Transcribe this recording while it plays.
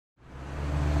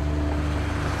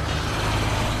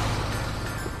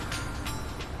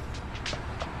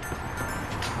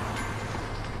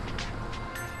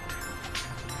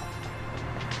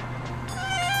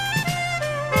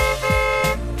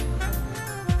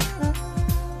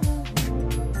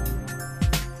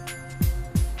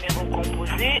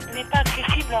composé n'est pas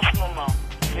accessible en ce moment.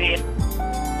 Veuillez...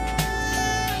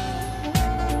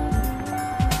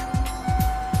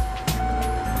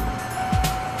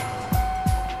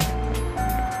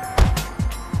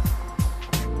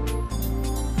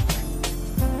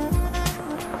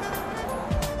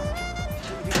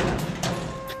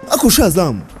 Ako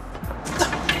shazamu.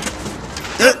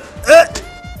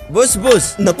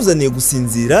 Boss, nakuzaniye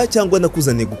gusinzira cyangwa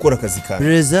nakuzaniye gukora akazi kawe?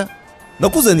 Pereza,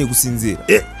 nakuzaniye gusinzira.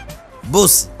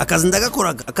 boss, akazi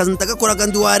ndagakoraga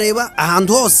ndi wareba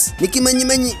ahantu hose.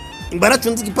 Nikimenyimenyi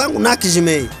imbaracunze igipangu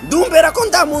nakijimeye. Ndumbera ko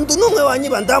nda muntu numwe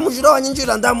wanyiba, ndamujira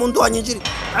wanyinjira, nda muntu wanyinjira.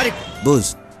 Ariko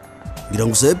boss, ngira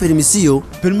ngusabe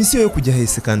permission yo kujya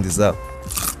hese kandi za.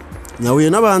 Nyahuye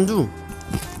n'abantu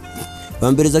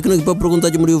bambereza kino gipapuro ko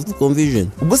ntajya muri Youth Convision.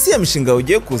 Ubwo si ya mishinga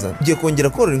ugiye kuza, ugiye kongera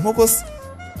korora inkoko se?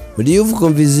 Muri Youth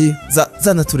Convision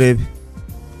zana turebe.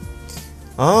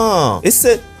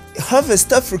 Ese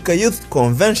Harvest Africa Youth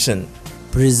Convention.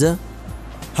 Preza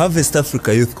Harvest Africa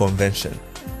Youth Convention.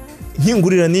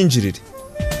 Nkingurira ninjirire.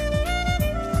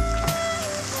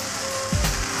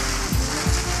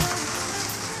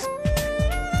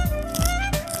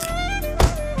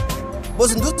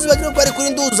 Boss, ntuzabure ko ari kuri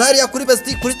Ntuza hariya kuri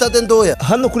Besti kuri Stade Ndoya.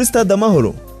 Hano kuri Stade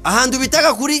Amahoro. Ahantu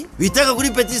bitaga kuri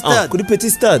Petit Stade. Kuri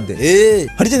Petit Stade.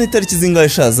 Harya ni tariki zingahe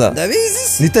shaza?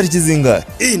 Ndabizi. Ni tariki zingahe?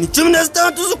 Ni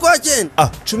 16 z'ukwa 9.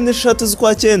 16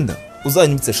 z'ukwa 9.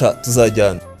 Uzanyibutse sha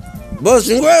tuzajyana. Boss,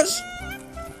 ingwesh.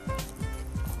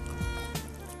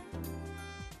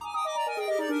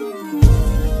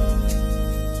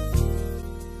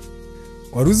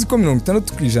 Waruzi ko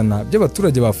 60%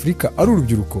 by'abaturage ba Afrika ari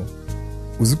urubyiruko?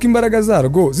 Uzuko imbaraga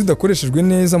zarwo zidakoreshejwe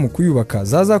neza mu kuyubaka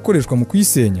zazakoreshwa mu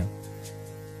kuyisenya.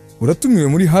 Uratumiwe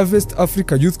muri Harvest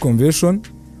Africa Youth Convention,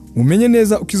 umenye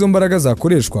neza uko izo mbaraga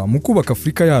zakoreshwa mu kubaka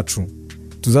Afrika yacu.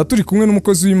 Tuzaturi kumwe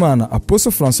n'umukozi w'Imana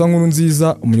Apostle François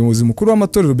Nkurunziza, umuyobozi mukuru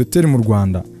w'amatorero Beteli mu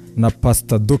Rwanda, na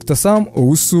Pastor Dr. Sam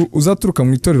Owusu uzaturuka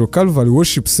mu itorero Calvary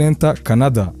Worship Center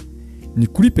Canada. Ni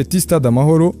kuri Petit Stade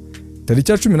Amahoro,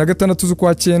 tariki 16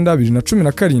 z'ukwa 9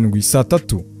 2017 saa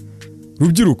 3.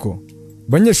 Rubyiruko,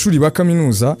 banyeshuri ba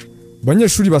kaminuza,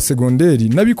 banyeshuri ba segonderi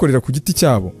n'abikorera ku giti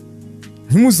cyabo,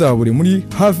 ntimuzabure muri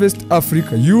Harvest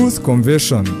Africa Youth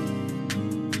Convention.